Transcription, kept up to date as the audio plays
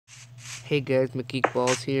Hey guys, McGeek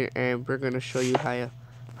Balls here, and we're gonna show you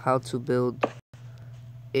how to build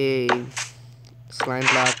a slime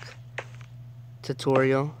block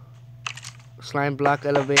tutorial, slime block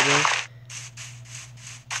elevator,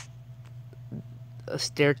 a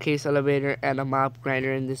staircase elevator, and a mob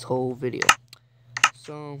grinder in this whole video.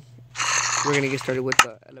 So we're gonna get started with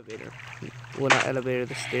the elevator. Well, not elevator,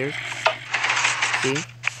 the stairs. See,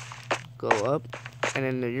 go up, and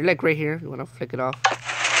then you're like right here. You wanna flick it off.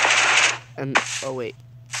 And oh wait,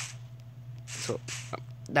 so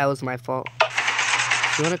that was my fault.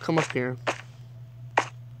 You want to come up here,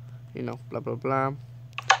 you know, blah blah blah.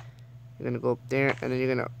 You're gonna go up there, and then you're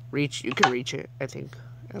gonna reach. You can reach it, I think,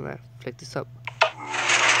 and then flick this up,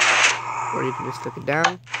 or you can just flick it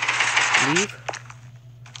down, leave,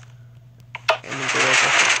 and then go right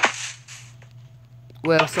back up.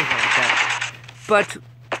 Well, something like that, but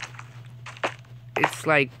it's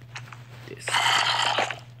like this.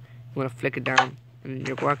 You want to flick it down, and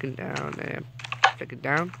you're walking down, and flick it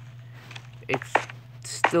down. It's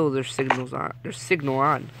still there's signals on. There's signal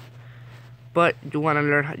on, but you want to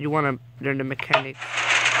learn. You want to learn the mechanics.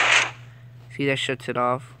 See, that shuts it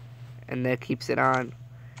off, and that keeps it on.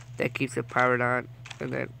 That keeps it powered on,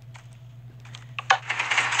 and then.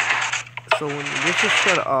 So when this is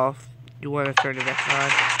shut off, you want to turn it back on.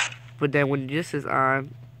 But then when this is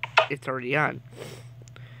on, it's already on.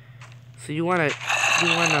 So you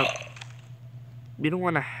don't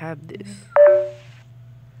want to have this.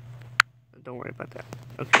 Don't worry about that.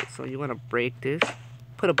 Okay, so you want to break this.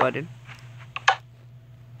 Put a button.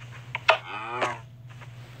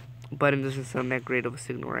 Button doesn't sound that great of a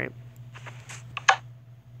signal, right?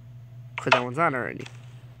 Because that one's on already.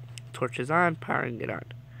 Torch is on, powering it on.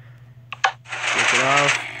 Take it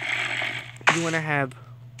off. You want to have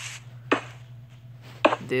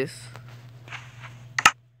this.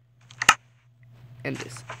 And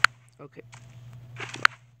this. Okay.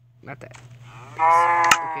 Not that.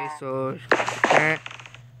 Okay, so that.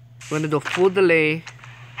 We're gonna do full delay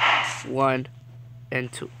 1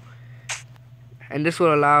 and 2. And this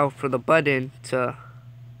will allow for the button to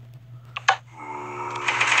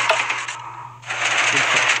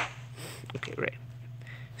okay, right.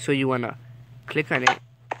 So you wanna click on it.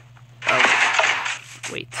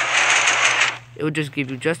 Wait. It will just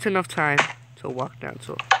give you just enough time to walk down.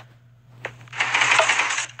 So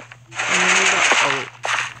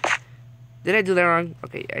did I do that wrong?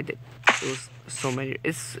 Okay, I did. It was so many.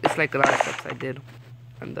 It's like a lot of steps I did.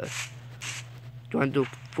 And you want to do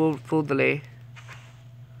full delay,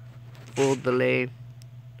 full delay,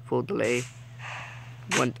 full delay,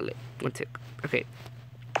 one tick. Okay.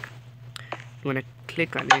 You want to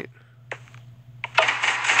click on it,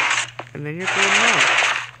 and then you're going now.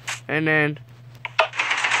 And then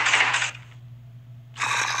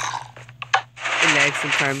it lags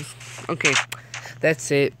sometimes. Okay, that's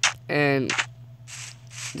it. And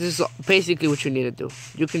this is basically what you need to do.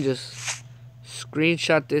 You can just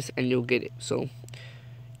screenshot this and you'll get it. So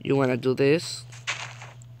you want to do this.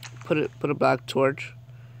 Put a black torch.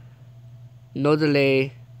 No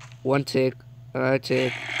delay. 1 tick. Another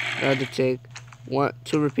tick. Another tick.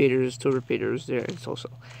 2 repeaters. 2 repeaters there. And so.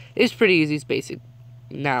 It's pretty easy. It's basic.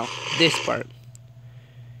 Now this part.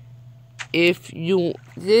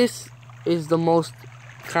 This is the most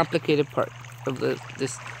complicated part of this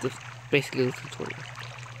basically the tutorial.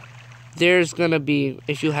 There's gonna be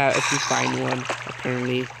if you find one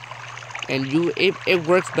apparently, and it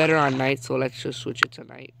works better on night. So let's just switch it to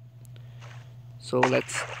night. So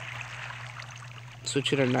let's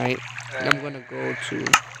switch it to night, and I'm gonna go to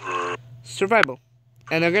survival,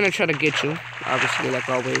 and they're gonna try to get you, obviously, like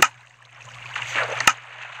always.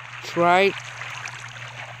 Try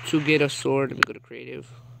to get a sword. Let me go to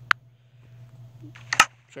creative.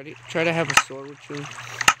 Try to have a sword with you.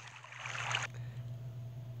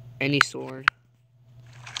 Any sword,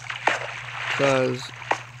 because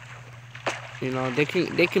you know they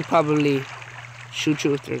can probably shoot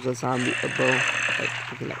you if there's a zombie above.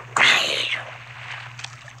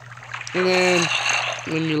 And then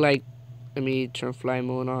when you let me turn fly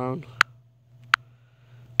mode on.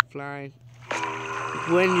 Fly.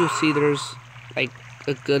 When you see there's like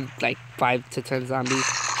a good 5 to 10 zombies,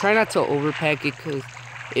 try not to overpack it because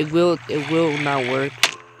it will not work.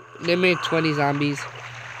 Limit 20 zombies.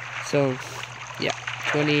 So yeah,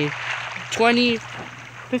 15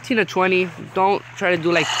 to 20. Don't try to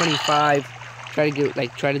do 25. Try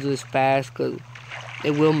to do this fast because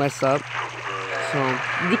it will mess up. So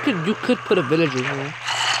you could put a villager here,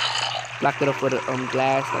 block it up with a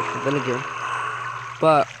glass like the villager.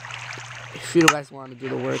 But if you guys want to do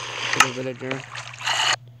the work for the villager,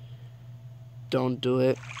 don't do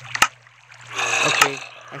it. Okay,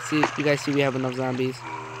 I see, you guys see we have enough zombies.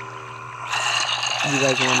 You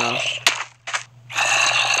guys wanna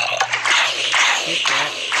hit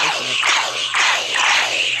that?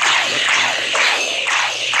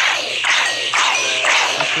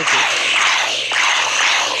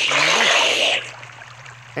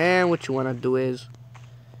 And what you wanna do is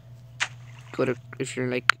go to, if you're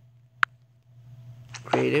like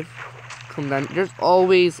creative, come down. There's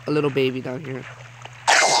always a little baby down here.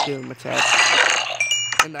 Give him a tap.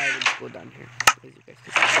 And I will go down here, as you guys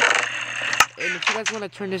can see. And if you guys want to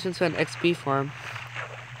turn this into an XP farm,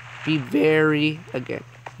 be very, again,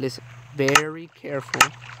 listen, very careful.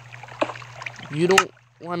 You don't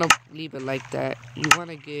want to leave it like that. You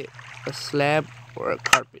want to get a slab or a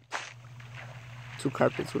carpet. 2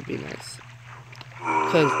 carpets would be nice.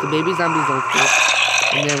 Because the baby zombies don't fit.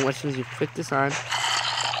 And then as soon as you flick this on, 1, 2,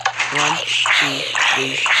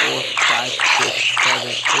 3, 4, 5, 6, 7,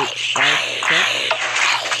 8, 9, 10.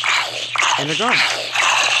 And they're gone.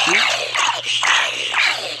 See?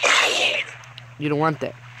 You don't want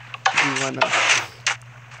that. You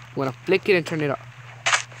wanna flick it and turn it off.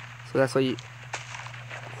 So that's why you.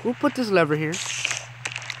 Who put this lever here?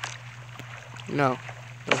 No,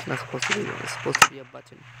 that's not supposed to be there. It's supposed to be a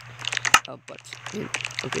button. A button.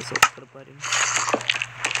 Okay, so put a button.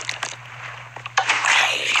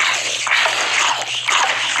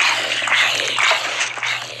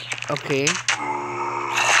 Okay.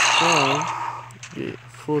 So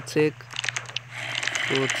full tick.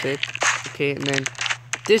 Okay, and then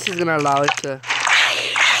this is gonna allow it to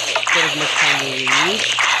put as much time as you need.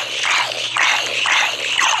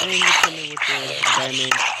 And depending with the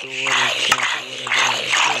diamond, sword, and camp, or whatever,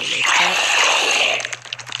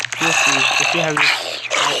 you'll see. If you have this,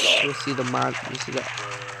 you'll see the mod. You see that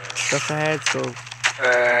stuff I had. So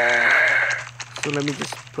let me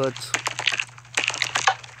just put.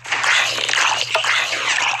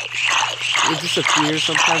 It disappears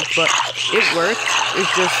sometimes, but it works.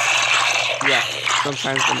 It's just, yeah,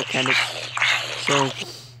 sometimes the mechanics. So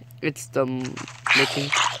it's the making.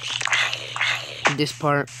 This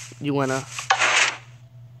part you wanna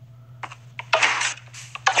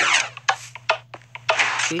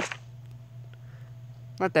see.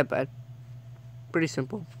 Not that bad. Pretty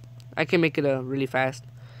simple. I can make it really fast.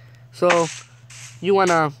 So you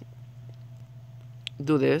wanna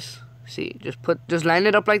do this. See, just line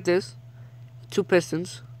it up like this. 2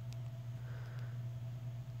 pistons.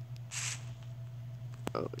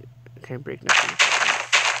 Oh, I can't break nothing.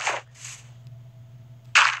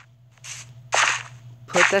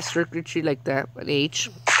 Put that circuitry like that, an H,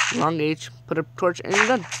 long H, put a torch, and you're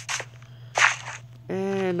done.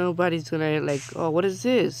 And nobody's gonna like, oh, what is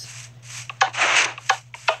this?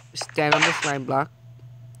 Stand on the slime block,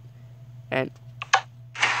 and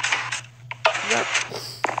yep,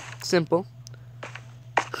 simple.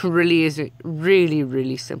 Really isn't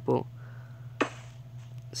really simple.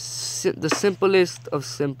 The simplest of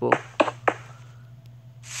simple.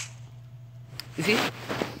 You see?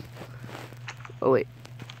 Oh wait.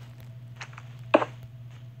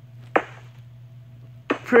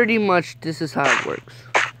 Pretty much this is how it works.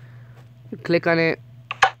 You click on it.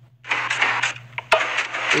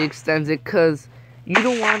 It extends it because you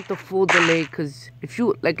don't want the full delay, because if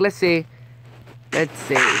you like, let's say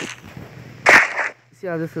see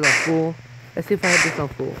how this is on full. Let's see if I had this on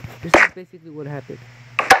full. This is basically what happened.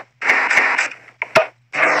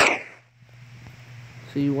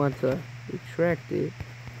 So you want to retract it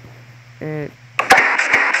and like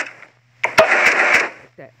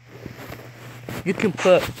that. You can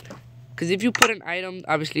put, because if you put an item,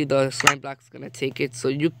 obviously the slime block's gonna take it. So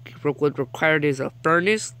what required is a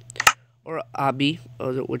furnace or obby,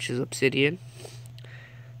 which is obsidian.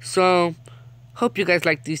 So hope you guys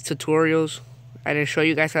like these tutorials. I didn't show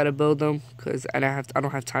you guys how to build them because I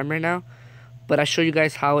don't have time right now. But I show you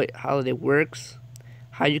guys how it works,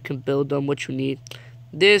 how you can build them, what you need.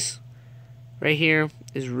 This right here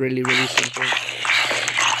is really simple.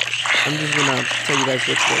 I'm just gonna tell you guys what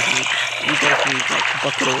you guys need. You guys need like a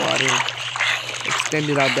bucket of water, extend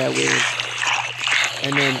it out that way,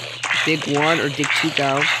 and then dig 1 or dig 2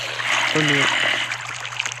 down from there.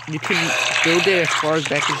 You can build it as far as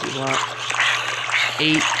back as you want.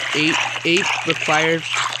 8 required.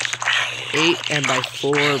 8 and by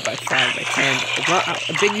 4, by 5, by 10. How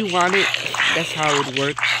big you want it, that's how it would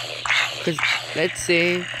work. Because let's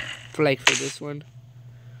say, for this one,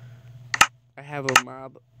 I have a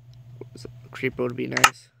mob. A creeper would be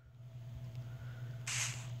nice.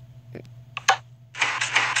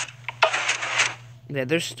 Yeah,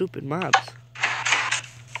 they're stupid mobs.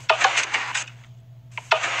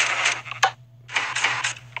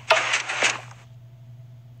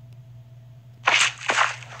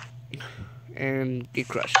 and get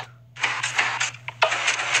crushed.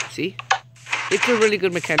 See? It's a really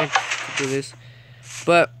good mechanic to do this.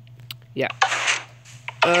 But, yeah.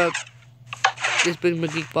 This brings my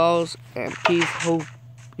geek balls, and peace. Hope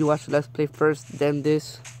you watch the Let's Play first, then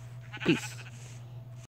this. Peace.